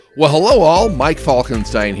Well, hello all. Mike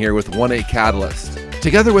Falkenstein here with 1-8 Catalyst.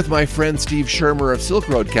 Together with my friend Steve Shermer of Silk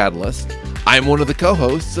Road Catalyst, I'm one of the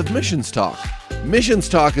co-hosts of Missions Talk. Missions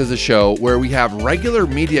Talk is a show where we have regular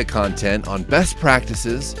media content on best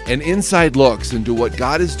practices and inside looks into what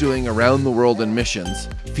God is doing around the world in missions,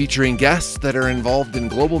 featuring guests that are involved in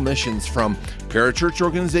global missions from parachurch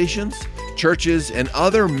organizations, churches, and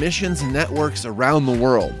other missions networks around the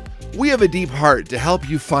world. We have a deep heart to help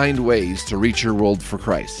you find ways to reach your world for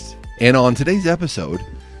Christ. And on today's episode,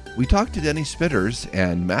 we talked to Denny Spitters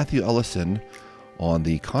and Matthew Ellison on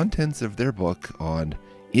the contents of their book on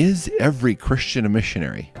Is Every Christian a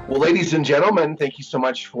Missionary? Well, ladies and gentlemen, thank you so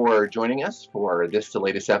much for joining us for the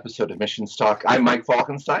latest episode of Missions Talk. I'm Mike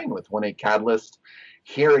Falkenstein with 1-8 Catalyst,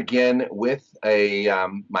 here again with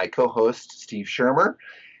my co-host, Steve Shermer.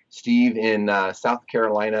 Steve in South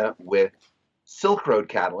Carolina with Silk Road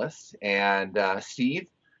Catalyst. And Steve,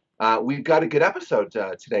 we've got a good episode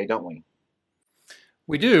today, don't we?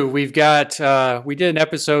 We do. We've got, we did an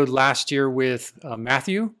episode last year with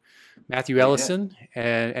Matthew Ellison,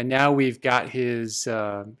 and now we've got his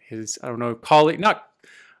I don't know, colleague, not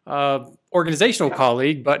organizational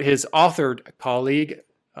colleague, but his authored colleague,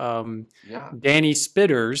 Denny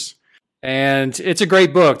Spitters. And it's a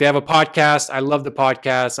great book. They have a podcast. I love the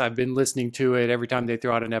podcast. I've been listening to it. Every time they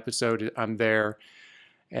throw out an episode, I'm there.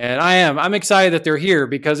 And I'm excited that they're here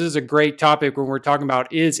because this is a great topic when we're talking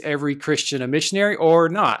about, is every Christian a missionary or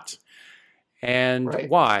not? And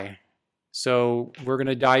why? So we're going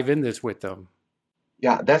to dive in this with them.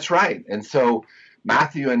 Yeah, that's right. And so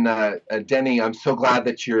Matthew and Denny, I'm so glad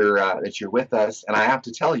that you're with us. And I have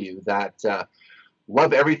to tell you that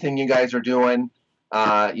love everything you guys are doing.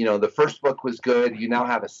 The first book was good. You now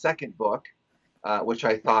have a second book, which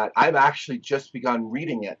I thought I've actually just begun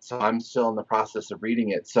reading it. So I'm still in the process of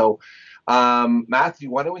reading it. So Matthew,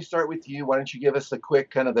 why don't we start with you? Why don't you give us a quick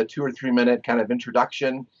kind of the 2 or 3 minute kind of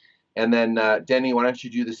introduction? And then Denny, why don't you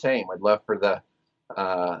do the same? I'd love for the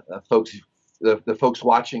folks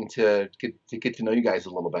watching to get to know you guys a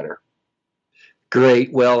little better.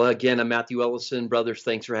 Great. Well, again, I'm Matthew Ellison. Brothers,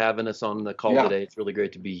 thanks for having us on the call today. It's really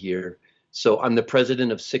great to be here. So I'm the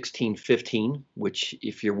president of 1615, which,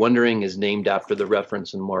 if you're wondering, is named after the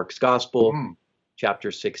reference in Mark's Gospel,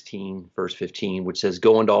 chapter 16, verse 15, which says,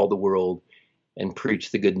 "Go into all the world and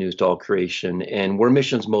preach the good news to all creation." And we're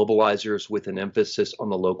missions mobilizers with an emphasis on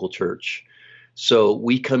the local church. So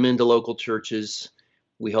we come into local churches.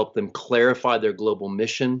 We help them clarify their global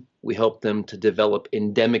mission. We help them to develop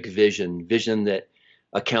endemic vision that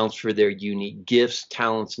accounts for their unique gifts,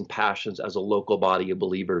 talents, and passions as a local body of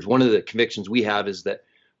believers. One of the convictions we have is that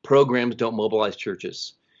programs don't mobilize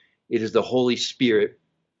churches. It is the Holy Spirit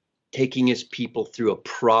taking his people through a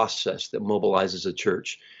process that mobilizes a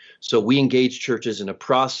church. So we engage churches in a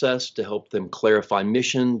process to help them clarify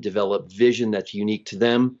mission, develop vision that's unique to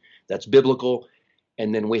them, that's biblical,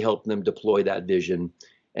 and then we help them deploy that vision.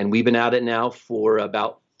 And we've been at it now for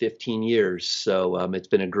about 15 years. So it's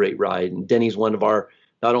been a great ride. And Denny's one of our,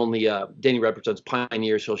 not only Denny represents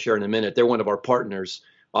pioneers, he'll share in a minute, they're one of our partners.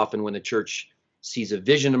 Often when a church sees a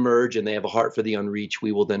vision emerge and they have a heart for the unreached,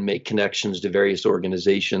 we will then make connections to various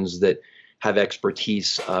organizations that have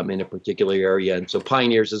expertise in a particular area. And so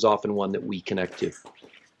Pioneers is often one that we connect to.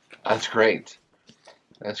 That's great.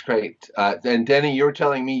 That's great. And Denny, you were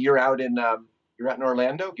telling me you're out in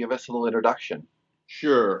Orlando. Give us a little introduction.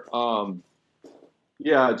 Sure.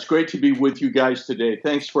 Yeah, it's great to be with you guys today.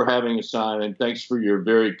 Thanks for having us on, and thanks for your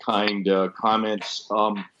very kind comments.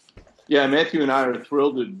 Matthew and I are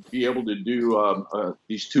thrilled to be able to do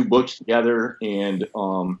these two books together. And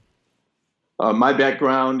my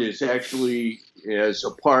background is actually as a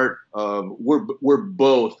part of, we're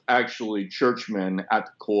both actually churchmen at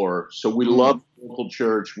the core. So we love local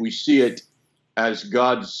church. We see it as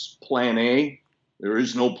God's plan A. There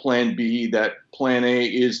is no plan B. That plan A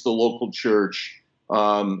is the local church.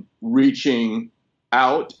 Reaching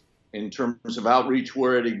out in terms of outreach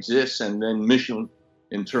where it exists, and then mission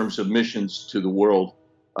in terms of missions to the world.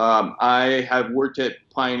 I have worked at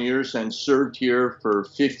Pioneers and served here for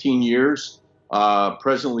 15 years,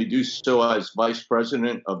 presently do so as Vice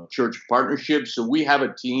President of Church Partnerships. So we have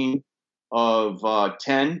a team of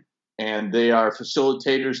 10, and they are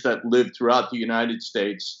facilitators that live throughout the United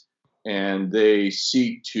States, and they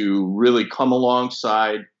seek to really come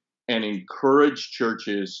alongside and encourage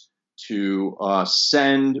churches to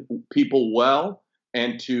send people well,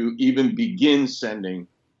 and to even begin sending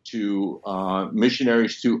to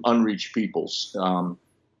missionaries to unreached peoples.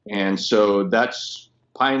 And so that's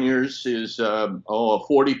Pioneers is a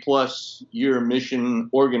 40-plus year mission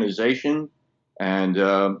organization, And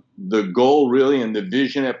the goal really and the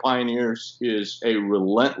vision at Pioneers is a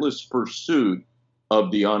relentless pursuit of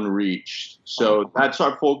the unreached. So that's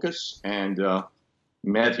our focus. And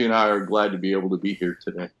Matthew and I are glad to be able to be here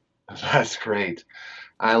today. That's great.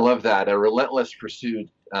 I love that. A relentless pursuit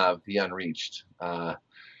of the unreached.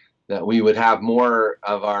 That we would have more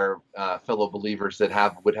of our fellow believers that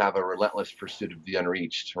would have a relentless pursuit of the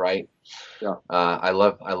unreached, right? Yeah. I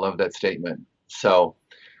love that statement. So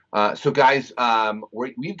guys,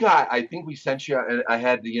 we've got, I think we sent you, I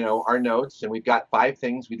had, our notes, and we've got 5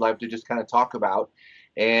 things we'd love to just kind of talk about.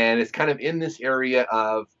 And it's kind of in this area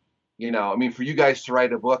of, for you guys to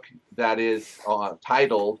write a book that is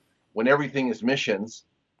titled When Everything is Missions.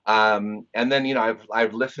 And then,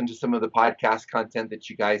 I've listened to some of the podcast content that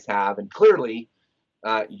you guys have, and clearly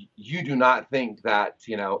you do not think that,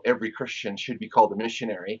 every Christian should be called a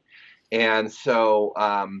missionary. And so,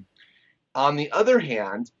 on the other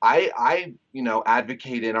hand, I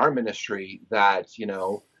advocate in our ministry that,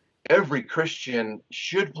 every Christian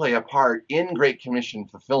should play a part in Great Commission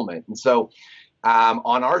fulfillment. And so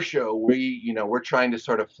on our show, we're trying to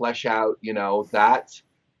sort of flesh out,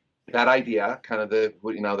 that idea, kind of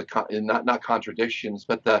not contradictions,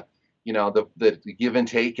 but the give and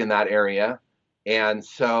take in that area. And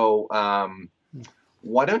so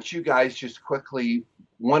why don't you guys just quickly,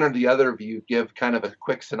 one or the other of you, give kind of a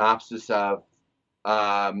quick synopsis of,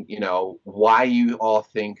 why you all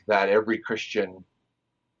think that every Christian,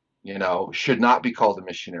 should not be called a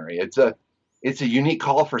missionary. It's a unique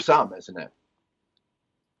call for some, isn't it?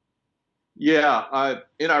 Yeah.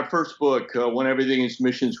 In our first book, When Everything is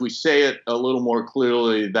Missions, we say it a little more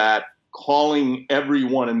clearly that calling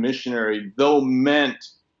everyone a missionary, though meant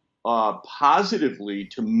positively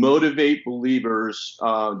to motivate believers,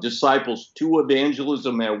 disciples to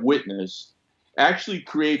evangelism and witness, actually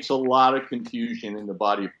creates a lot of confusion in the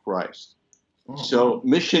body of Christ. Mm-hmm. So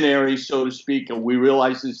missionary, so to speak, we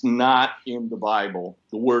realize is not in the Bible,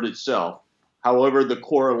 the word itself. However, the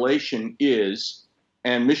correlation is,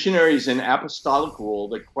 and missionary is an apostolic role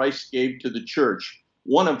that Christ gave to the church,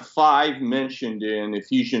 one of 5 mentioned in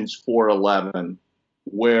Ephesians 4:11,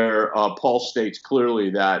 where Paul states clearly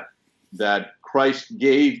that Christ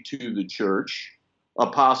gave to the church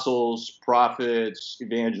apostles, prophets,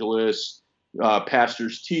 evangelists,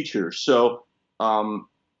 pastors, teachers. So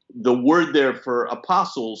the word there for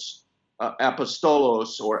apostles,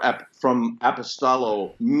 apostolos, or from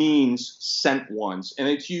apostolo, means sent ones. And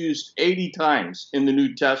it's used 80 times in the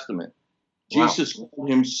New Testament. Wow. Jesus called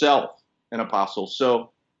himself an apostle.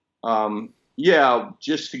 So,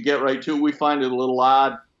 just to get right to it, we find it a little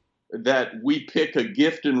odd that we pick a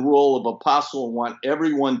gift and role of apostle and want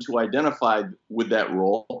everyone to identify with that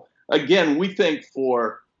role. Again, we think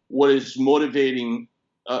for what is motivating,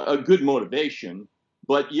 a good motivation,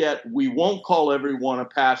 but yet we won't call everyone a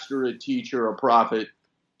pastor, a teacher, a prophet.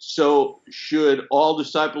 So should all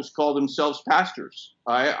disciples call themselves pastors?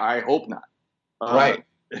 I hope not. Right.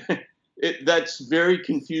 That's very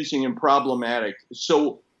confusing and problematic.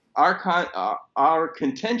 So our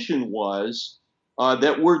contention was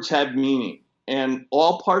that words have meaning, and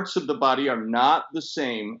all parts of the body are not the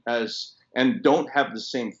same as, and don't have the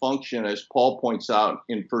same function, as Paul points out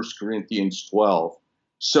in 1 Corinthians 12.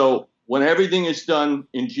 So when everything is done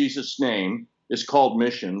in Jesus' name is called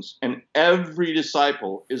missions, and every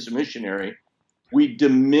disciple is a missionary, we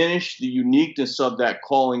diminish the uniqueness of that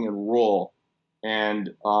calling and role.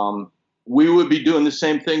 And we would be doing the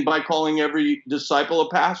same thing by calling every disciple a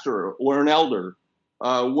pastor or an elder.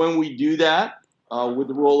 When we do that, with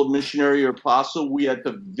the role of missionary or apostle, we at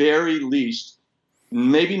the very least,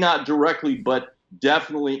 maybe not directly, but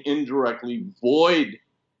definitely indirectly, void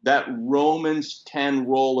that Romans 10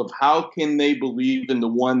 role of how can they believe in the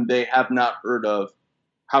one they have not heard of?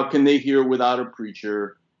 How can they hear without a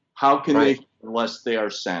preacher? How can they hear unless they are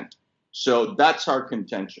sent? So that's our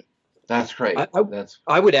contention. That's great.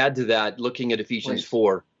 I would add to that, looking at Ephesians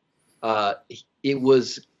 4, it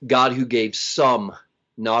was God who gave some,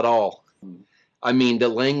 not all. I mean, the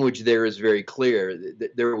language there is very clear.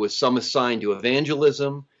 There was some assigned to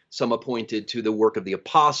evangelism, some appointed to the work of the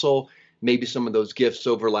apostle. Maybe some of those gifts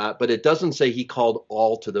overlap, but it doesn't say he called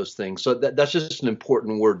all to those things. So that's just an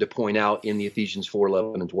important word to point out in the Ephesians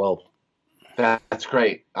 4:11 and 12. That's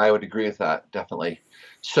great. I would agree with that, definitely.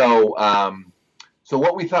 So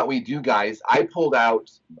what we thought we'd do, guys, I pulled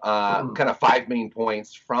out kind of 5 main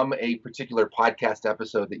points from a particular podcast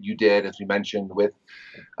episode that you did, as we mentioned, with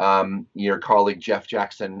your colleague Jeff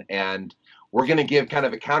Jackson. And we're going to give kind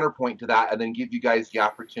of a counterpoint to that and then give you guys the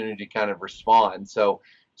opportunity to kind of respond. So,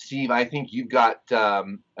 Steve, I think you've got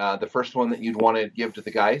the first one that you'd want to give to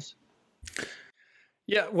the guys.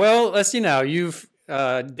 Yeah, well, let's see now.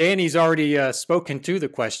 Danny's already spoken to the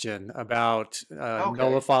question about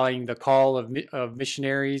nullifying the call of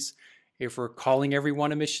missionaries if we're calling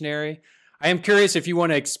everyone a missionary. I am curious if you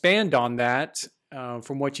want to expand on that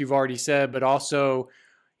from what you've already said, but also,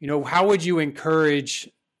 how would you encourage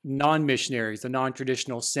non-missionaries, the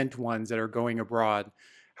non-traditional sent ones that are going abroad?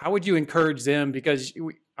 How would you encourage them? Because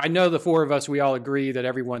I know the four of us, we all agree that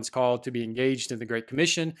everyone's called to be engaged in the Great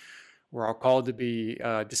Commission. We're all called to be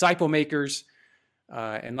disciple makers.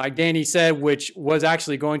 And like Danny said, which was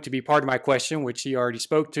actually going to be part of my question, which he already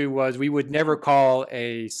spoke to, was we would never call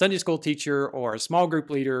a Sunday school teacher or a small group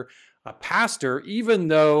leader a pastor, even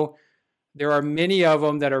though there are many of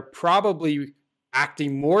them that are probably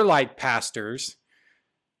acting more like pastors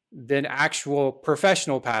than actual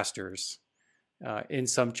professional pastors in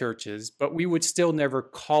some churches. But we would still never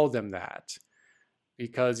call them that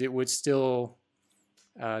because it would still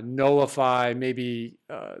nullify maybe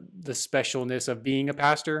the specialness of being a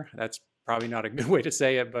pastor. That's probably not a good way to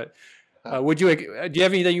say it, but do you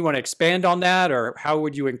have anything you want to expand on that, or how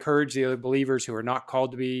would you encourage the other believers who are not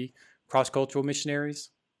called to be cross-cultural missionaries?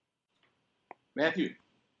 Matthew.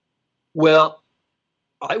 Well,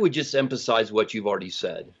 I would just emphasize what you've already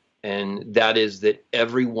said, and that is that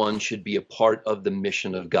everyone should be a part of the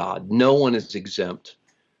mission of God. No one is exempt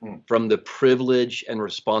from the privilege and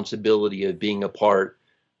responsibility of being a part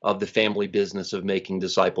of the family business of making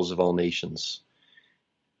disciples of all nations.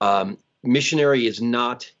 Missionary is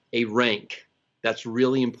not a rank. That's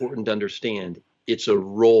really important to understand. It's a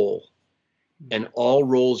role, and all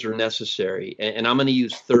roles are necessary. And I'm going to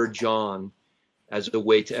use 3 John as a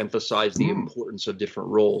way to emphasize the importance of different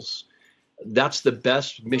roles. That's the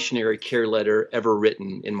best missionary care letter ever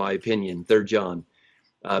written, in my opinion, 3 John.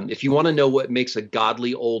 If you want to know what makes a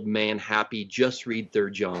godly old man happy, just read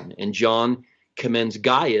 3 John. And John commends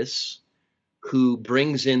Gaius, who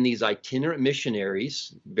brings in these itinerant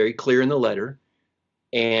missionaries, very clear in the letter,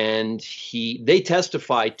 and they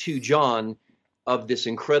testify to John of this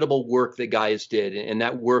incredible work that Gaius did, and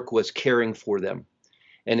that work was caring for them.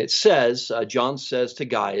 And it says, John says to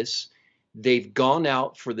Gaius, they've gone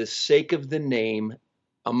out for the sake of the name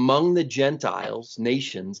among the Gentiles,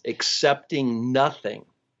 nations, accepting nothing.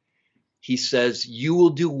 He says, you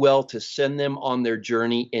will do well to send them on their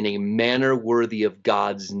journey in a manner worthy of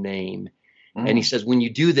God's name. And he says, when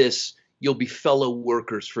you do this, you'll be fellow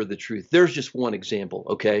workers for the truth. There's just one example,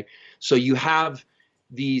 okay? So you have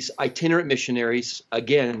these itinerant missionaries,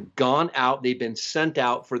 again, gone out. They've been sent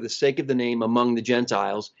out for the sake of the name among the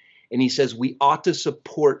Gentiles. And he says, we ought to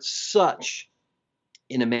support such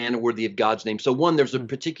in a manner worthy of God's name. So one, there's a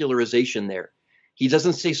particularization there. He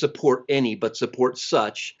doesn't say support any, but support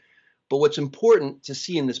such. But what's important to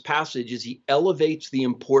see in this passage is he elevates the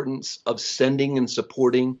importance of sending and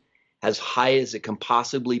supporting as high as it can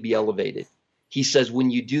possibly be elevated. He says,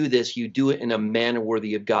 when you do this, you do it in a manner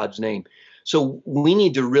worthy of God's name. So we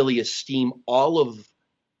need to really esteem all of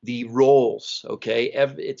the roles, okay?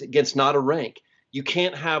 It's not a rank. You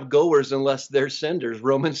can't have goers unless they're senders.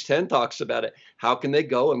 Romans 10 talks about it. How can they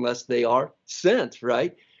go unless they are sent,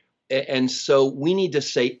 right? And so we need to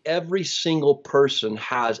say every single person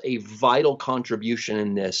has a vital contribution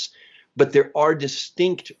in this, but there are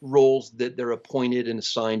distinct roles that they're appointed and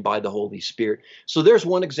assigned by the Holy Spirit. So there's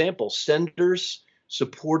one example. Senders,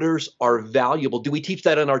 supporters are valuable. Do we teach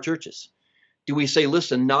that in our churches? Do we say,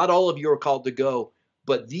 listen, not all of you are called to go,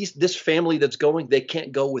 but this family that's going, they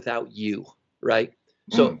can't go without you, right?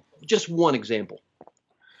 So just one example.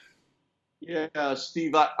 Yeah,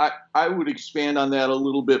 Steve, I would expand on that a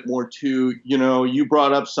little bit more too. You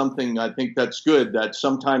brought up something I think that's good, that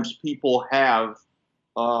sometimes people have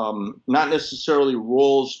not necessarily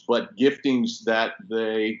roles, but giftings that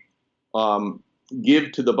they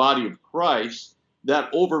give to the body of Christ that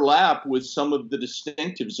overlap with some of the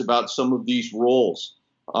distinctives about some of these roles.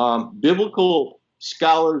 Biblical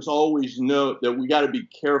scholars always note that we got to be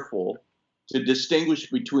careful to distinguish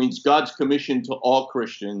between God's commission to all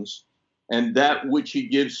Christians and that which he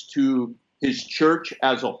gives to his church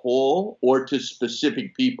as a whole or to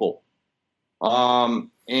specific people. And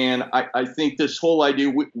I think this whole idea,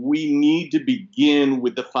 we need to begin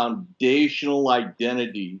with the foundational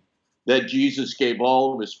identity that Jesus gave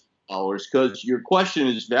all of his followers, because your question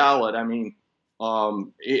is valid. I mean,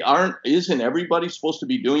 isn't everybody supposed to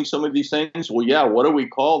be doing some of these things? Well, yeah, what do we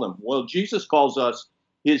call them? Well, Jesus calls us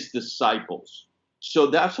his disciples. So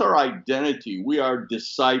that's our identity. We are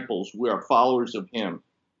disciples. We are followers of him.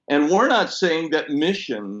 And we're not saying that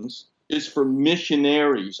missions is for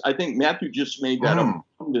missionaries. I think Matthew just made that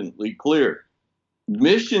abundantly clear.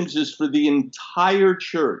 Missions is for the entire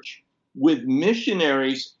church, with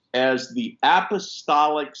missionaries as the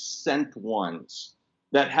apostolic sent ones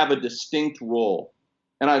that have a distinct role.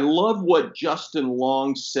 And I love what Justin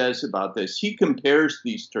Long says about this. He compares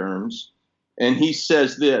these terms, and he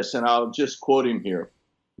says this, and I'll just quote him here.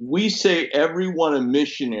 We say everyone a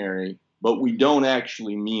missionary, but we don't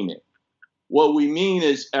actually mean it. What we mean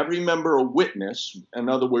is every member a witness, in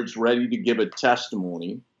other words, ready to give a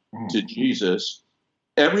testimony to Jesus,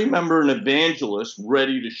 every member an evangelist,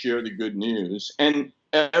 ready to share the good news, and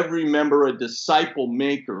every member a disciple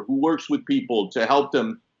maker who works with people to help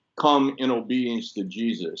them come in obedience to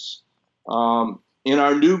Jesus. In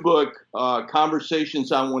our new book,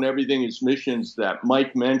 Conversations on When Everything is Missions, that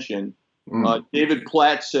Mike mentioned, David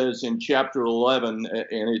Platt says in chapter 11,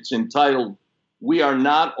 and it's entitled, "We are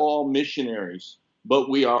not all missionaries, but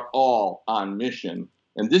we are all on mission."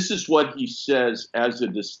 And this is what he says as a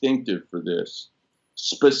distinctive for this.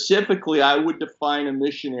 Specifically, I would define a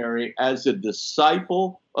missionary as a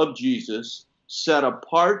disciple of Jesus, set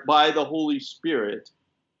apart by the Holy Spirit,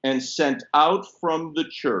 and sent out from the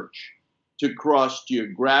church to cross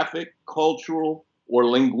geographic, cultural, or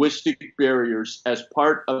linguistic barriers as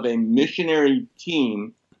part of a missionary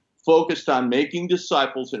team focused on making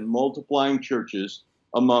disciples and multiplying churches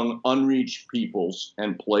among unreached peoples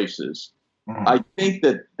and places. I think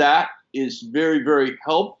that that is very, very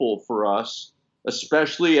helpful for us,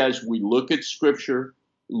 especially as we look at Scripture,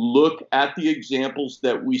 look at the examples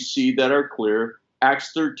that we see that are clear.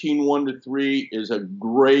 Acts 13, 1-3 is a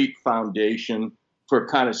great foundation for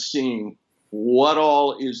kind of seeing what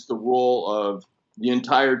all is the role of the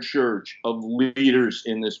entire church, of leaders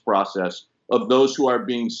in this process, of those who are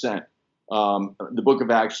being sent. The book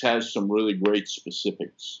of Acts has some really great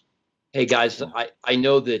specifics. Hey, guys, I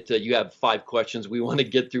know that you have 5 questions we want to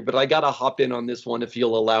get through, but I got to hop in on this one if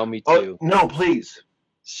you'll allow me to. Oh, no, please.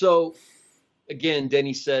 So, again,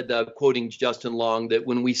 Denny said, quoting Justin Long, that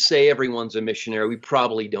when we say everyone's a missionary, we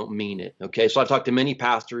probably don't mean it. Okay, so I've talked to many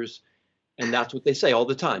pastors, and that's what they say all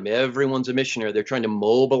the time. Everyone's a missionary. They're trying to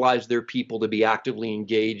mobilize their people to be actively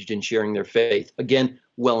engaged in sharing their faith. Again,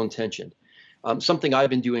 well-intentioned. Something I've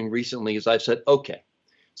been doing recently is I've said, okay,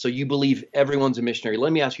 so you believe everyone's a missionary.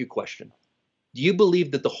 Let me ask you a question. Do you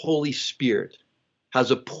believe that the Holy Spirit has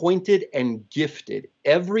appointed and gifted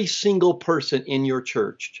every single person in your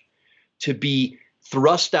church to be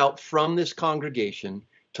thrust out from this congregation,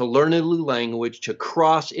 to learn a new language, to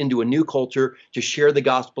cross into a new culture, to share the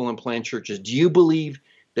gospel and plant churches? Do you believe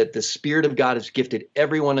that the Spirit of God has gifted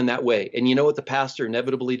everyone in that way? And you know what the pastor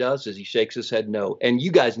inevitably does is he shakes his head no. And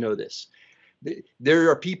you guys know this.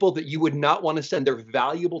 There are people that you would not want to send. They're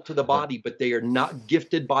valuable to the body, but they are not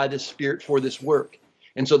gifted by the Spirit for this work.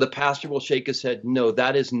 And so the pastor will shake his head, no,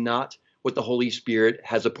 that is not what the Holy Spirit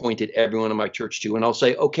has appointed everyone in my church to. And I'll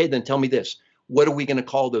say, okay, then tell me this. What are we going to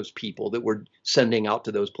call those people that we're sending out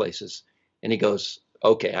to those places? And he goes,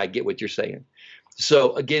 okay, I get what you're saying.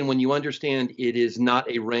 So again, when you understand it is not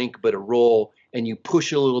a rank, but a role, and you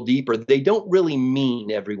push a little deeper, they don't really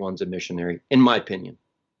mean everyone's a missionary, in my opinion.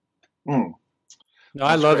 No,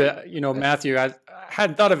 I love it. You know, Matthew, I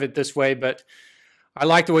hadn't thought of it this way, but I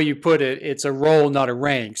like the way you put it. It's a role, not a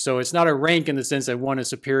rank. So it's not a rank in the sense that one is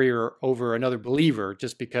superior over another believer,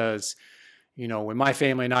 just because, you know, when my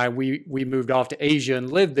family and I, we moved off to Asia and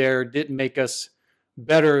lived there, didn't make us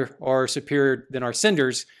better or superior than our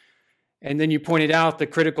senders. And then you pointed out the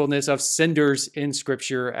criticalness of senders in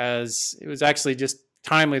Scripture, as it was actually just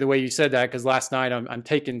timely the way you said that, because last night I'm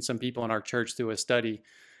taking some people in our church through a study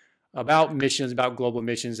about missions, about global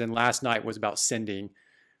missions, and last night was about sending,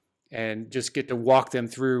 and just get to walk them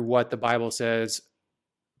through what the Bible says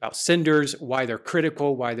about senders, why they're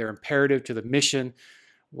critical, why they're imperative to the mission,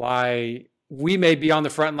 why we may be on the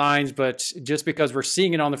front lines, but just because we're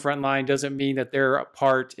seeing it on the front line doesn't mean that their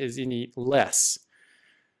part is any less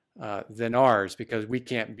than ours, because we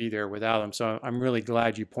can't be there without them. So I'm really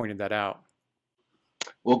glad you pointed that out.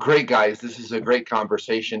 Well, great, guys. This is a great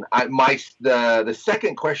conversation. The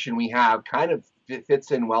second question we have kind of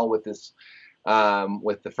fits in well with this,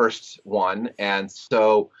 with the first one. And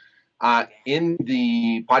so in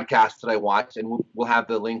the podcast that I watched, and we'll have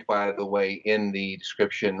the link, by the way, in the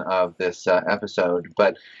description of this episode.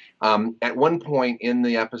 But at one point in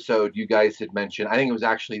the episode, you guys had mentioned, I think it was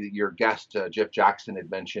actually your guest, Jeff Jackson, had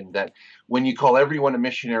mentioned that when you call everyone a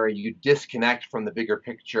missionary, you disconnect from the bigger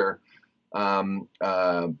picture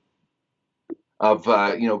that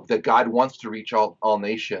God wants to reach all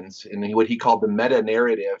nations, and what he called the meta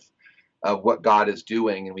narrative of what God is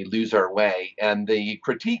doing, and we lose our way. And the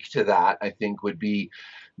critique to that, I think, would be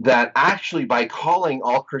that actually by calling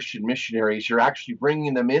all Christian missionaries, you're actually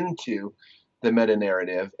bringing them into the meta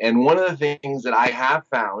narrative. And one of the things that I have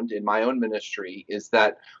found in my own ministry is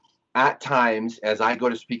that at times, as I go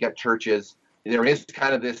to speak at churches, there is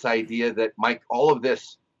kind of this idea that, Mike, all of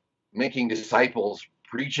this making disciples,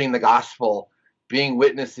 preaching the gospel, being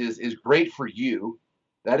witnesses is great for you.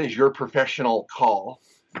 That is your professional call.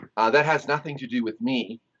 That has nothing to do with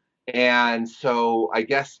me. And so I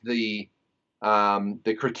guess the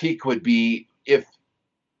critique would be, if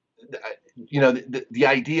the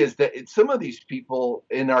idea is that some of these people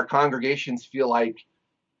in our congregations feel like,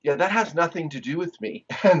 yeah, that has nothing to do with me.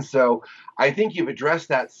 And so I think you've addressed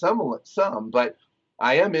that some, but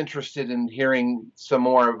I am interested in hearing some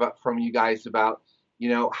more from you guys about,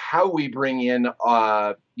 how we bring in,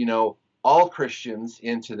 all Christians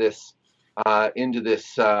into this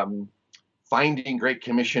finding Great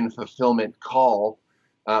Commission fulfillment call,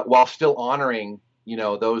 while still honoring,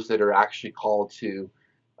 those that are actually called to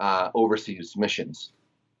overseas missions.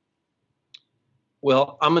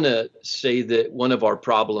 Well, I'm going to say that one of our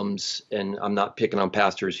problems, and I'm not picking on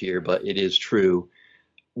pastors here, but it is true,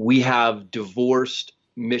 we have divorced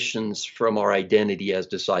missions from our identity as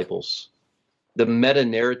disciples. The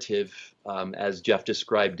meta-narrative, as Jeff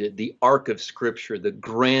described it, the arc of Scripture, the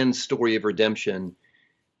grand story of redemption,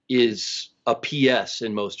 is a PS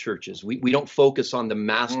in most churches. We don't focus on the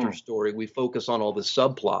master story. We focus on all the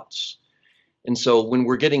subplots. And so when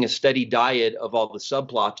we're getting a steady diet of all the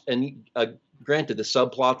subplots, and granted, the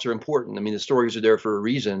subplots are important. I mean, the stories are there for a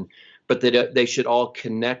reason, but they should all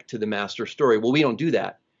connect to the master story. Well, we don't do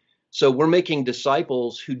that. So we're making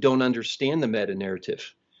disciples who don't understand the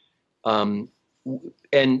meta-narrative.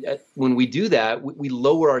 And when we do that, we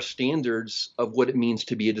lower our standards of what it means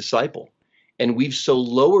to be a disciple. And we've so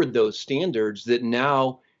lowered those standards that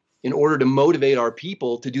now, in order to motivate our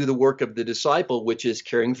people to do the work of the disciple, which is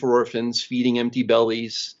caring for orphans, feeding empty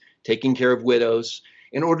bellies, taking care of widows,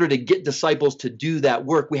 in order to get disciples to do that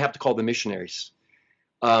work, we have to call them missionaries.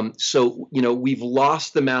 So, we've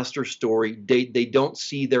lost the master story. They don't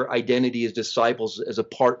see their identity as disciples as a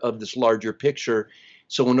part of this larger picture.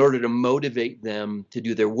 So in order to motivate them to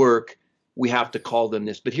do their work, we have to call them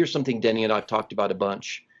this. But here's something Denny and I have talked about a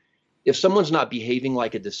bunch. If someone's not behaving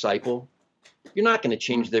like a disciple, you're not going to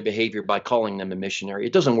change their behavior by calling them a missionary.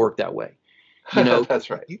 It doesn't work that way. That's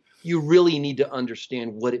right. You really need to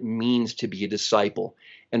understand what it means to be a disciple.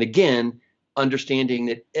 And again, understanding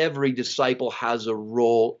that every disciple has a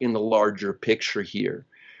role in the larger picture here.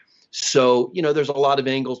 So, there's a lot of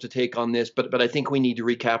angles to take on this, but I think we need to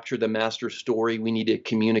recapture the master story. We need to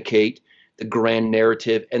communicate the grand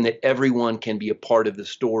narrative, and that everyone can be a part of the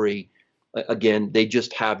story. Again, they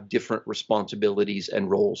just have different responsibilities and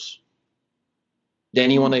roles. Dan,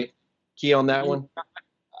 you want to key on that one?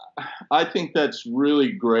 I think that's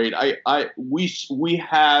really great. We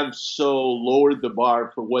have so lowered the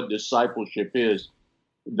bar for what discipleship is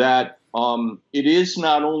that it is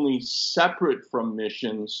not only separate from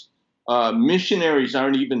missions. Missionaries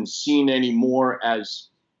aren't even seen anymore as,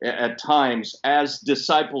 at times, as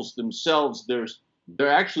disciples themselves.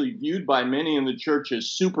 They're actually viewed by many in the church as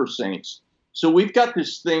super saints. So we've got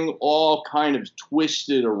this thing all kind of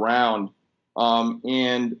twisted around.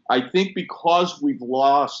 And I think because we've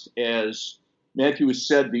lost, as Matthew has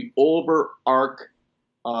said, the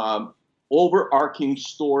overarching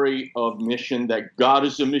story of mission, that God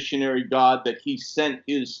is a missionary God, that he sent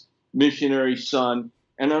his missionary son,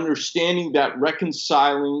 and understanding that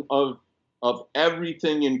reconciling of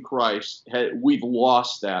everything in Christ, we've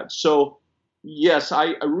lost that. So, yes,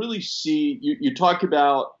 I really see, you talk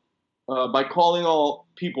about by calling all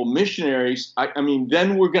people missionaries, I mean,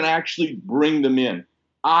 then we're going to actually bring them in.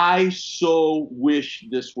 I so wish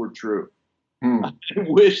this were true. I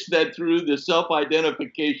wish that through the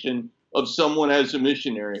self-identification of someone as a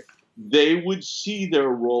missionary, they would see their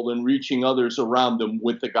role in reaching others around them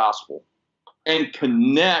with the gospel and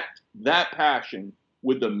connect that passion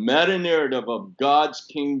with the meta-narrative of God's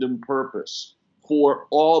kingdom purpose for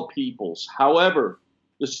all peoples. However,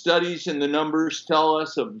 the studies and the numbers tell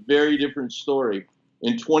us a very different story.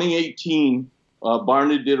 In 2018,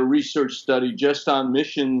 Barna did a research study just on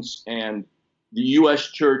missions and the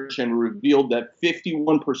U.S. church and revealed that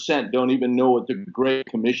 51% don't even know what the Great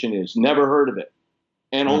Commission is, never heard of it.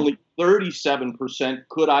 And only 37%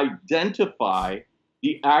 could identify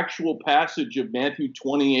the actual passage of Matthew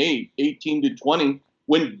 28, 18 to 20,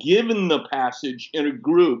 when given the passage in a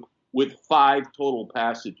group with 5 total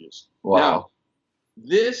passages. Wow. Now,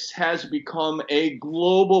 this has become a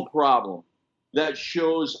global problem that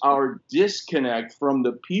shows our disconnect from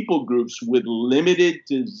the people groups with limited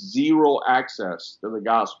to zero access to the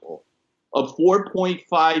gospel of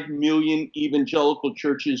 4.5 million evangelical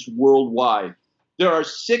churches worldwide. There are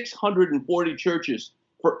 640 churches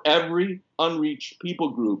for every unreached people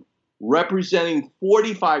group. representing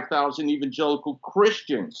 45,000 evangelical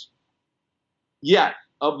Christians. Yet,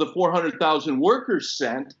 of the 400,000 workers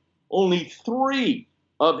sent, only 3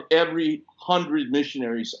 of every 100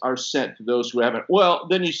 missionaries are sent to those who haven't. Well,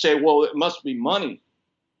 then you say, well, it must be money.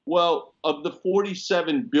 Well, of the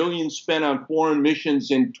 47 billion spent on foreign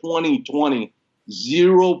missions in 2020,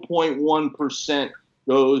 0.1%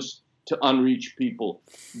 goes to unreached people.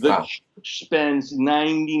 The church spends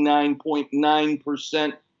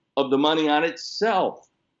 99.9% of the money on itself.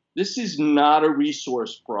 This is not a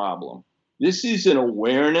resource problem. This is an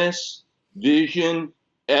awareness, vision,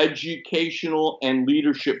 educational, and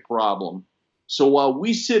leadership problem. So while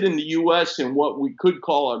we sit in the U.S. in what we could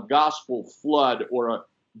call a gospel flood or a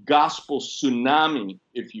gospel tsunami,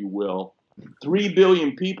 if you will, 3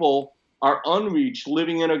 billion people are unreached,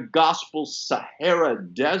 living in a gospel Sahara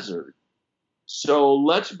desert. So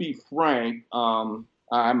let's be frank. I'm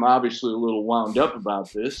obviously a little wound up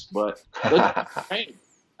about this, but let's be frank.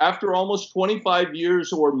 After almost 25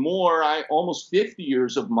 years or more, almost 50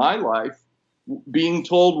 years of my life, being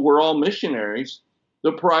told we're all missionaries,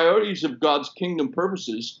 the priorities of God's kingdom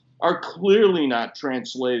purposes are clearly not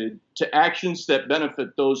translated to actions that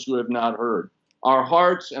benefit those who have not heard. Our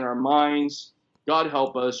hearts and our minds, God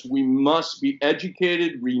help us, we must be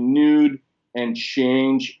educated, renewed, and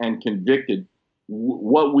changed and convicted.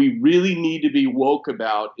 What we really need to be woke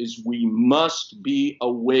about is we must be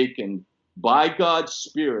awakened by God's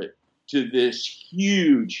Spirit to this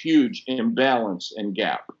huge, huge imbalance and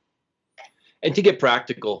gap. And to get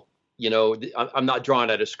practical, I'm not drawing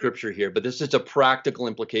out of scripture here, but this is a practical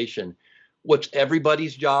implication. What's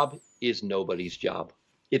everybody's job is nobody's job.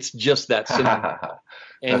 It's just that simple.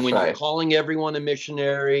 And when you're calling everyone a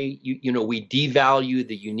missionary, we devalue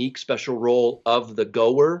the unique special role of the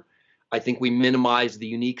goer. I think we minimize the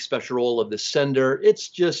unique special role of the sender. It's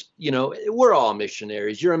just, we're all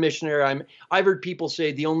missionaries. You're a missionary. I've heard people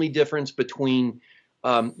say the only difference between,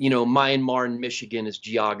 Myanmar and Michigan is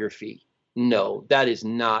geography. No, that is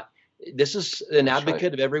not. This is an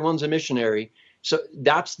advocate of everyone's a missionary. So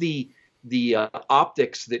that's the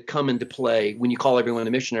optics that come into play when you call everyone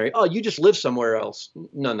a missionary. Oh, you just live somewhere else.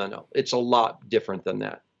 No. It's a lot different than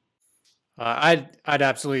that. I'd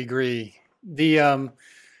absolutely agree. The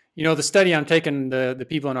study I'm taking the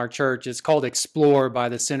people in our church is called Explore by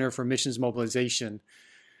the Center for Missions Mobilization.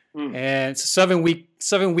 And it's a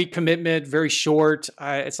 7-week commitment, very short.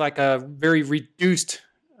 It's like a very reduced,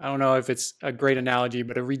 I don't know if it's a great analogy,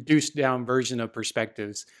 but a reduced down version of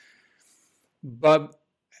perspectives. But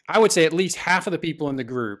I would say at least half of the people in the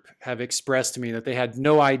group have expressed to me that they had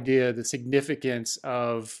no idea the significance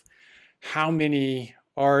of how many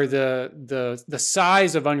are the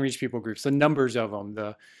size of unreached people groups, the numbers of them,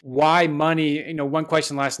 the why money. One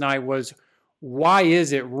question last night was, why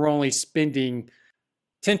is it we're only spending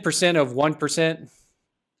 10% of 1%?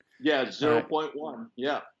 Yeah, 0.1.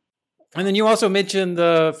 Yeah. And then you also mentioned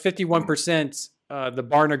the 51%, the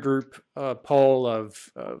Barna Group poll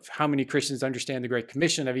of how many Christians understand the Great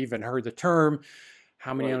Commission, have even heard the term,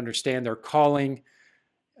 how many understand their calling.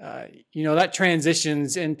 That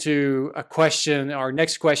transitions into a question, our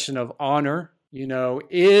next question of honor,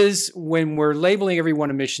 is when we're labeling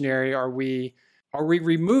everyone a missionary, are we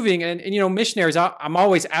removing, and missionaries, I'm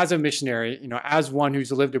always, as a missionary, as one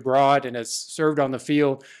who's lived abroad and has served on the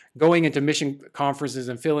field, going into mission conferences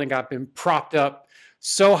and feeling I've been propped up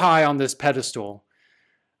so high on this pedestal,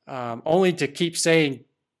 only to keep saying,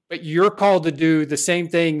 but you're called to do the same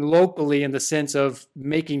thing locally in the sense of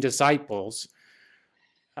making disciples.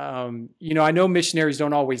 I know missionaries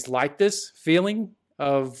don't always like this feeling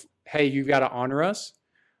of, hey, you've got to honor us.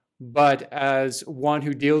 But as one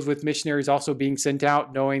who deals with missionaries also being sent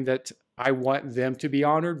out, knowing that I want them to be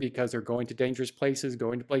honored because they're going to dangerous places,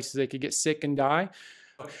 going to places they could get sick and die.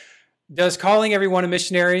 Does calling everyone a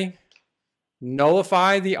missionary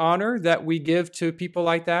nullify the honor that we give to people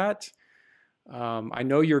like that? I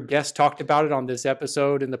know your guest talked about it on this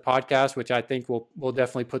episode in the podcast, which I think we'll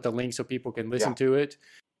definitely put the link so people can listen to it.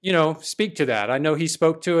 Speak to that. I know he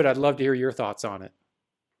spoke to it. I'd love to hear your thoughts on it.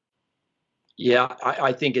 Yeah,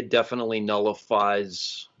 I think it definitely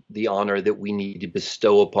nullifies the honor that we need to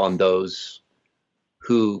bestow upon those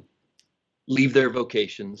who leave their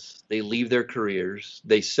vocations, they leave their careers,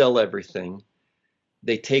 they sell everything,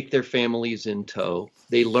 they take their families in tow,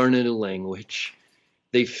 they learn a new language,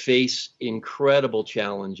 they face incredible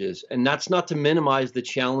challenges. And that's not to minimize the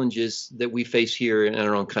challenges that we face here in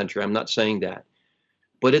our own country. I'm not saying that,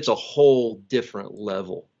 but it's a whole different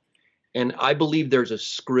level. And I believe there's a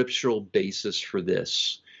scriptural basis for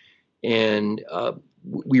this. And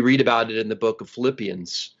we read about it in the book of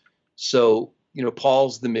Philippians. So,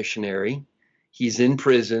 Paul's the missionary. He's in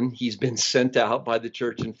prison. He's been sent out by the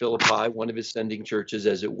church in Philippi, one of his sending churches,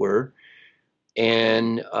 as it were.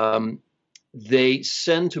 And they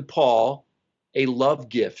send to Paul a love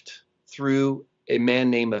gift through a man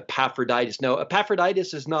named Epaphroditus. Now,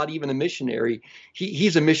 Epaphroditus is not even a missionary.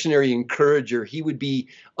 He's a missionary encourager. He would be,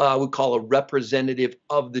 I would call, a representative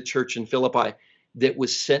of the church in Philippi that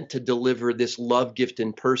was sent to deliver this love gift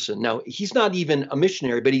in person. Now, he's not even a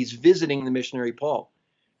missionary, but he's visiting the missionary Paul.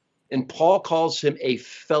 And Paul calls him a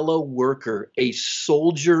fellow worker, a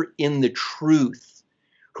soldier in the truth,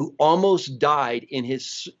 who almost died in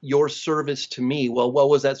your service to me. Well, what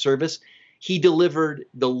was that service? He delivered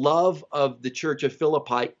the love of the church of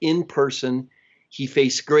Philippi in person. He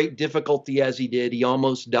faced great difficulty as he did. He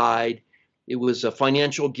almost died. It was a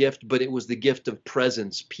financial gift, but it was the gift of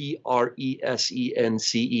presence, Presence.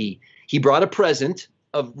 He brought a present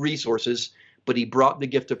of resources, but he brought the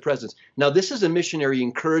gift of presence. Now, this is a missionary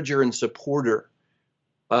encourager and supporter,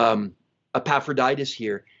 Epaphroditus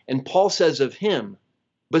here. And Paul says of him,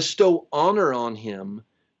 bestow honor on him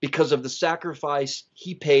because of the sacrifice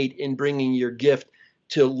he paid in bringing your gift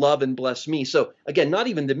to love and bless me. So again, not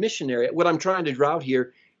even the missionary. What I'm trying to draw out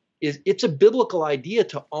here is it's a biblical idea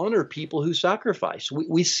to honor people who sacrifice.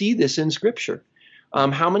 We see this in Scripture.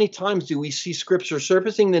 How many times do we see Scripture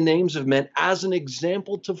surfacing the names of men as an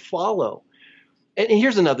example to follow? And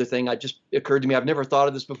here's another thing that just occurred to me. I've never thought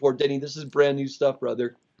of this before. Denny, this is brand new stuff,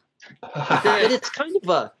 brother. And it's kind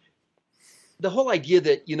of the whole idea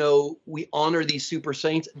that, we honor these super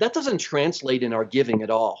saints, that doesn't translate in our giving at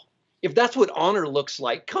all. If that's what honor looks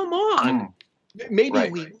like, come on. Maybe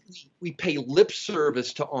right. we pay lip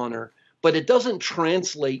service to honor, but it doesn't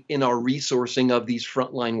translate in our resourcing of these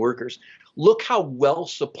frontline workers. Look how well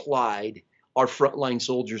supplied our frontline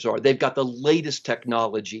soldiers are. They've got the latest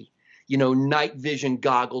technology, night vision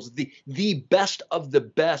goggles, the best of the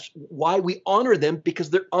best. Why we honor them? Because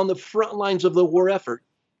they're on the front lines of the war effort.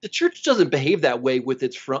 The church doesn't behave that way with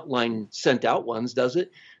its frontline sent out ones, does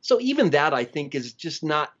it? So even that, I think, is just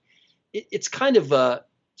not, it's kind of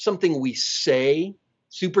something we say,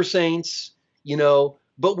 super saints,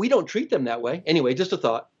 but we don't treat them that way. Anyway, just a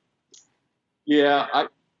thought. Yeah,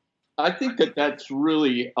 I think that's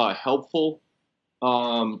really helpful.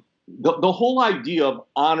 The whole idea of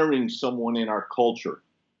honoring someone in our culture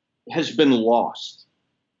has been lost.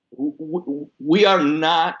 We are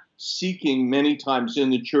not seeking many times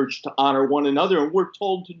in the church to honor one another, and we're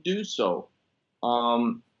told to do so.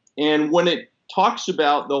 And when it talks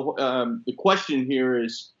about the question here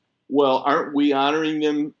is, well, aren't we honoring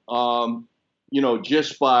them,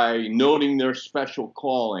 just by noting their special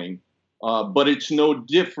calling? But it's no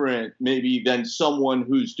different maybe than someone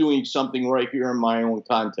who's doing something right here in my own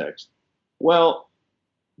context. Well,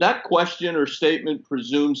 that question or statement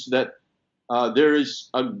presumes that there is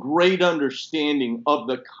a great understanding of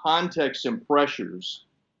the context and pressures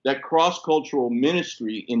that cross-cultural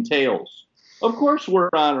ministry entails. Of course, we're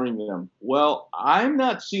honoring them. Well, I'm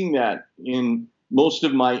not seeing that in most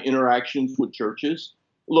of my interactions with churches.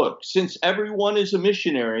 Look, since everyone is a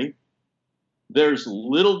missionary, there's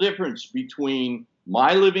little difference between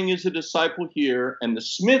my living as a disciple here and the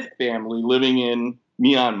Smith family living in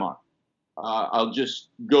Myanmar. I'll just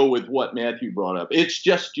go with what Matthew brought up. It's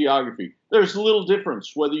just geography. There's little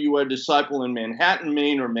difference whether you are a disciple in Manhattan,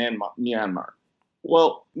 Maine, or Myanmar.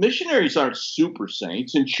 Well, missionaries aren't super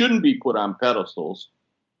saints and shouldn't be put on pedestals.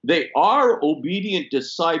 They are obedient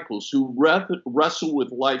disciples who wrestle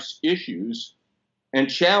with life's issues and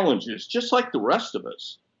challenges, just like the rest of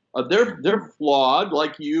us. They're flawed,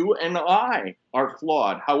 like you and I are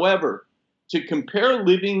flawed. However, to compare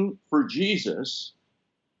living for Jesus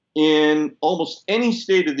in almost any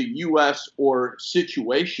state of the U.S. or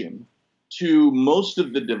situation to most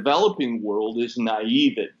of the developing world is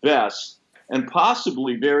naive at best, and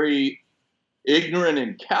possibly very ignorant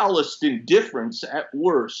and calloused indifference at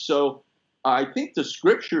worst. So I think the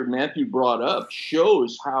scripture Matthew brought up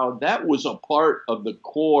shows how that was a part of the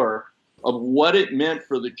core of what it meant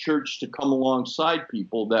for the church to come alongside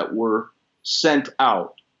people that were sent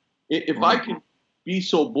out. If I can be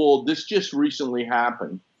so bold, this just recently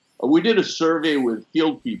happened. We did a survey with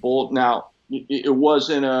field people. Now, it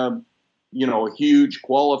wasn't a huge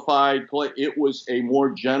qualified play. It was a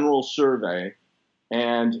more general survey.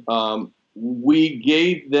 And we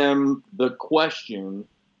gave them the question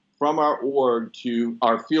from our org to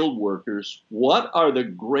our field workers: what are the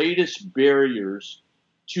greatest barriers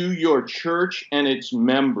to your church and its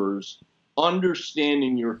members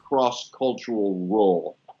understanding your cross-cultural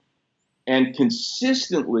role? And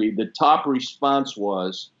consistently, the top response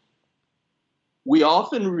was, we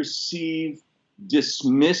often receive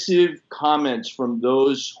dismissive comments from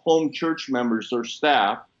those home church members or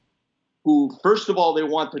staff who, first of all, they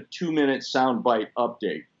want the 2-minute soundbite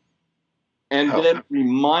update, and then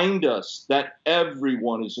remind us that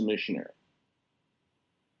everyone is a missionary.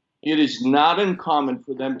 It is not uncommon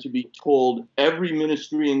for them to be told every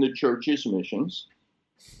ministry in the church is missions,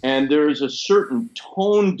 and there is a certain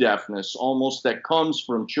tone deafness almost that comes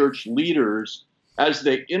from church leaders as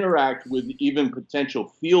they interact with even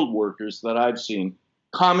potential field workers that I've seen.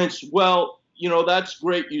 Comments, well, that's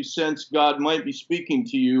great. You sense God might be speaking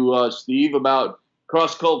to you, Steve, about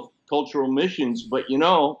cross-cultural missions, but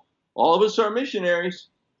all of us are missionaries.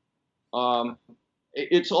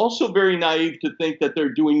 It's also very naive to think that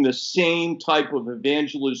they're doing the same type of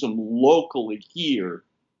evangelism locally here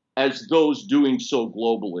as those doing so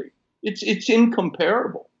globally. It's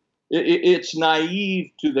incomparable. It's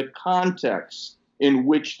naive to the context in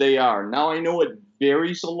which they are. Now, I know it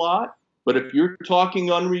varies a lot, but if you're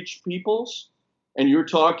talking unreached peoples and you're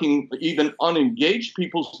talking even unengaged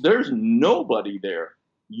peoples, there's nobody there.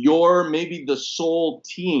 You're maybe the sole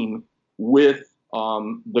team with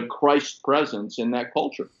the Christ presence in that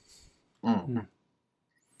culture.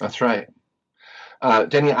 That's right.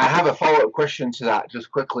 Denny, I have a follow-up question to that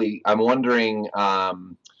just quickly. I'm wondering,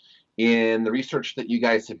 in the research that you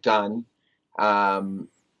guys have done,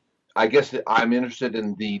 I guess I'm interested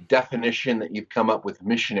in the definition that you've come up with,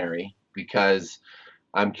 missionary, because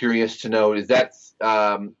I'm curious to know, is that,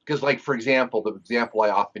 because like, for example, the example I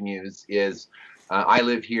often use is, I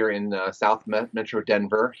live here in South Metro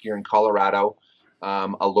Denver, here in Colorado.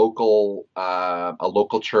 A local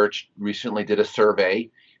church recently did a survey,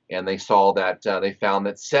 and they saw that they found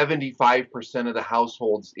that 75% of the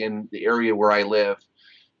households in the area where I live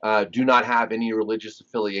do not have any religious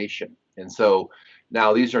affiliation. And so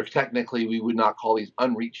now these are technically, we would not call these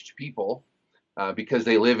unreached people because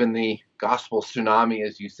they live in the gospel tsunami,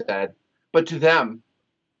 as you said. But to them,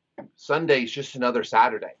 Sunday is just another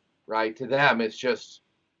Saturday, right? To them, it's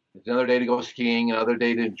another day to go skiing, another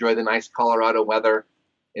day to enjoy the nice Colorado weather.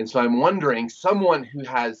 And so I'm wondering, someone who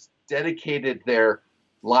has dedicated their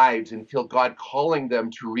lives and feel God calling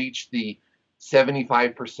them to reach the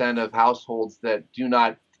 75% of households that do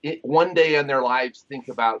not one day in their lives think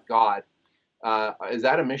about God, is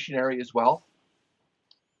that a missionary as well?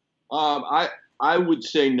 I would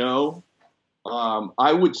say no.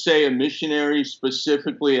 I would say a missionary,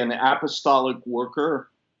 specifically an apostolic worker,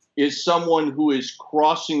 is someone who is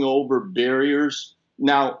crossing over barriers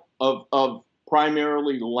now of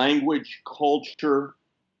primarily language, culture,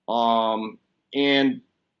 and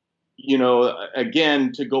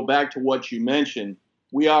again, to go back to what you mentioned,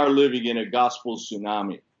 we are living in a gospel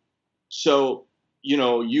tsunami. So,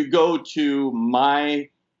 you go to my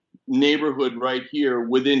neighborhood right here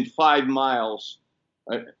within 5 miles.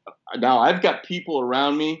 Now, I've got people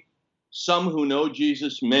around me, some who know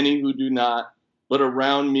Jesus, many who do not, but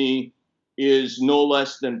around me is no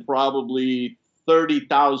less than probably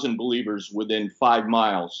 30,000 believers within 5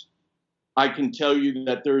 miles. I can tell you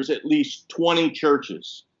that there's at least 20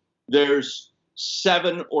 churches. There's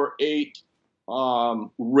 7 or 8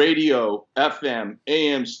 radio, FM,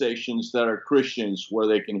 AM stations that are Christians where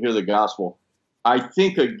they can hear the gospel. I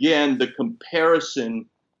think, again, the comparison,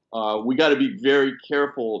 we got to be very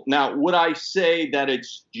careful. Now, would I say that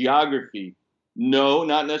it's geography? No,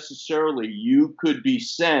 not necessarily. You could be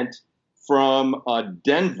sent from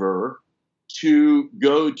Denver to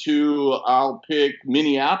go to, I'll pick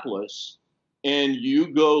Minneapolis, and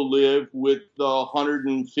you go live with the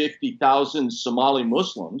 150,000 Somali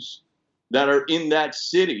Muslims that are in that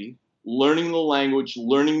city, learning the language,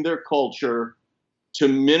 learning their culture, to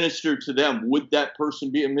minister to them. Would that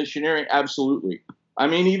person be a missionary? Absolutely. I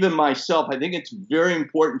mean, even myself, I think it's very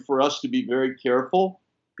important for us to be very careful.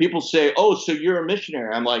 People say, oh, so you're a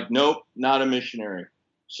missionary. I'm like, nope, not a missionary.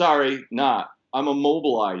 Sorry, not. I'm a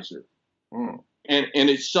mobilizer. And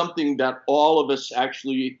it's something that all of us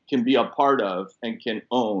actually can be a part of and can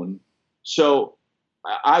own. So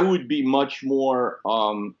I would be much more,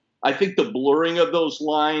 I think the blurring of those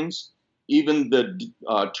lines, even the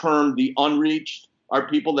term the unreached, are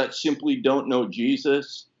people that simply don't know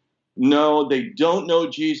Jesus. No, they don't know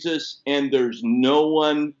Jesus, and there's no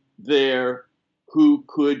one there who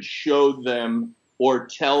could show them or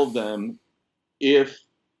tell them if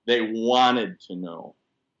they wanted to know.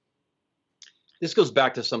 This goes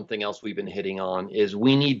back to something else we've been hitting on, is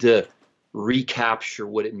we need to recapture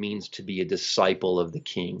what it means to be a disciple of the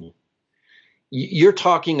King. You're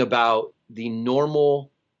talking about the normal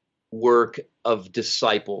work of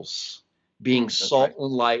disciples, being salt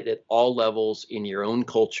and light at all levels in your own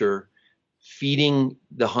culture, feeding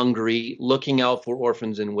the hungry, looking out for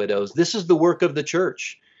orphans and widows. This is the work of the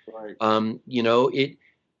church. Right.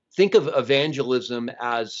 Think of evangelism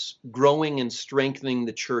as growing and strengthening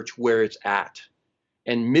the church where it's at.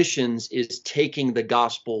 And missions is taking the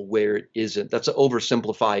gospel where it isn't. That's an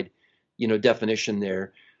oversimplified, definition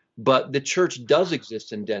there. But the church does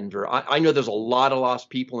exist in Denver. I know there's a lot of lost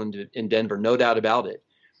people in Denver, no doubt about it.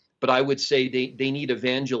 But I would say they need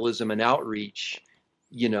evangelism and outreach.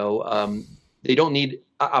 They don't need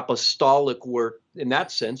apostolic work in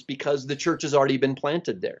that sense because the church has already been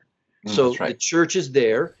planted there. So right. The church is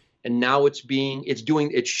there, and now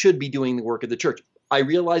it should be doing the work of the church. I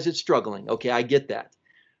realize it's struggling. Okay, I get that.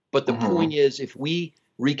 But the point is, if we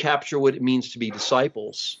recapture what it means to be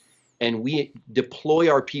disciples, and we deploy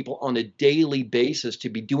our people on a daily basis to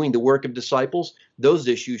be doing the work of disciples, those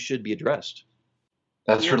issues should be addressed.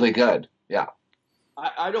 That's really good. Yeah.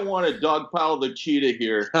 I don't want to dogpile the cheetah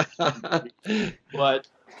here, but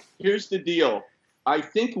here's the deal. I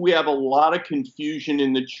think we have a lot of confusion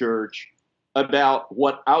in the church about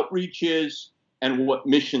what outreach is and what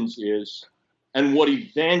missions is, and what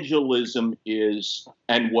evangelism is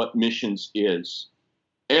and what missions is.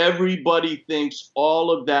 Everybody thinks all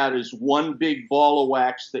of that is one big ball of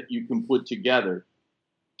wax that you can put together.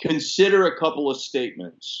 Consider a couple of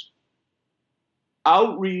statements.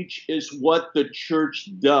 Outreach is what the church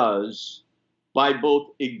does by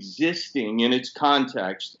both existing in its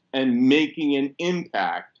context and making an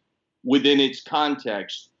impact within its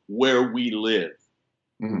context where we live.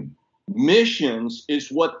 Mm. Missions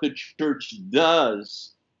is what the church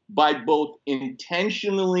does by both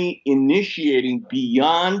intentionally initiating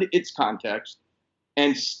beyond its context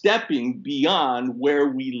and stepping beyond where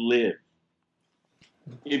we live.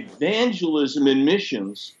 Evangelism and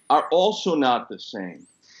missions are also not the same.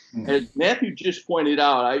 As Matthew just pointed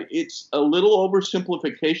out, it's a little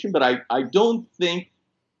oversimplification, but I don't think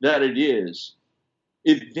that it is.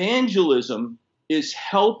 Evangelism is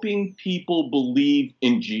helping people believe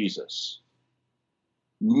in Jesus.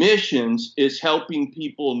 Missions is helping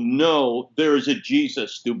people know there is a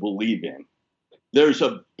Jesus to believe in. There's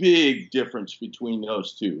a big difference between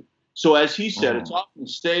those two. So as he said, it's often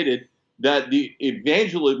stated that the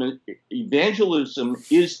evangelism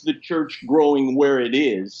is the church growing where it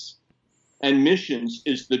is, and missions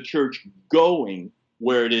is the church going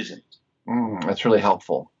where it isn't. That's really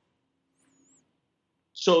helpful.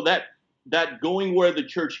 So that going where the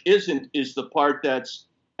church isn't is the part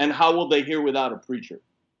and how will they hear without a preacher?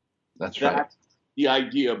 That's right. That's the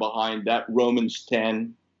idea behind that Romans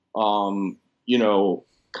 10, kind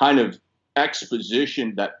of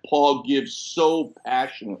exposition that Paul gives so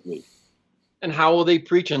passionately. And how will they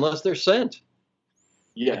preach unless they're sent?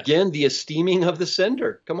 Yes. Again, the esteeming of the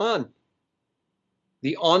sender. Come on.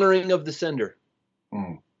 The honoring of the sender.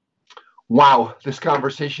 Wow, this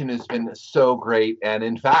conversation has been so great. And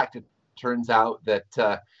in fact, it turns out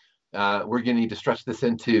that we're going to need to stretch this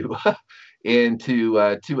into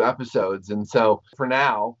 2 episodes. And so for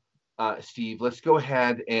now, Steve, let's go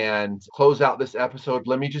ahead and close out this episode.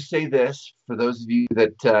 Let me just say this for those of you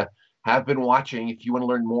that have been watching. If you want to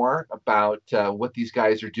learn more about what these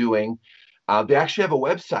guys are doing, they actually have a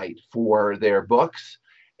website for their books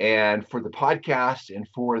and for the podcast and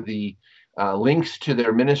for the links to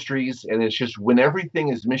their ministries. And it's just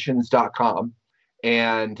wheneverythingismissions.com.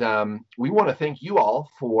 And we want to thank you all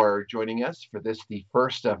for joining us for this, the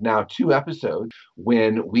first of now 2 episodes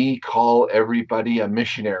when we call everybody a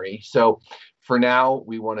missionary. So for now,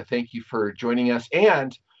 we want to thank you for joining us.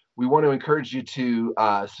 And we want to encourage you to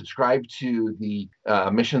subscribe to the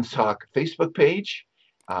Missions Talk Facebook page,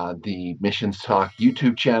 the Missions Talk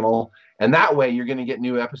YouTube channel, and that way you're going to get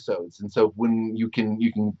new episodes. And so when you can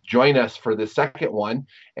join us for the second one,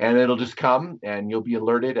 and it'll just come, and you'll be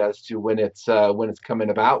alerted as to when it's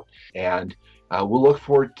coming about. And we'll look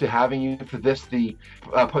forward to having you for this, the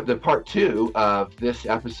part 2 of this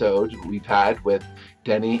episode we've had with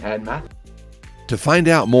Denny and Matthew. To find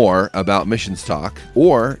out more about Missions Talk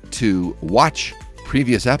or to watch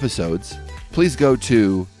previous episodes, please go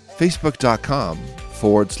to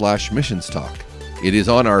facebook.com/Missions Talk. It is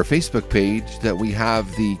on our Facebook page that we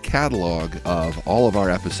have the catalog of all of our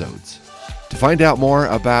episodes. To find out more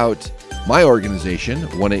about my organization,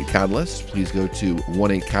 18 Catalyst, please go to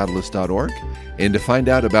 18catalyst.org. And to find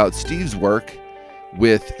out about Steve's work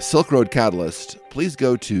with Silk Road Catalyst, please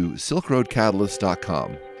go to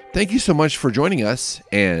silkroadcatalyst.com. Thank you so much for joining us,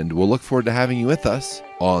 and we'll look forward to having you with us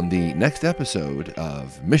on the next episode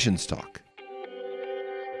of Missions Talk.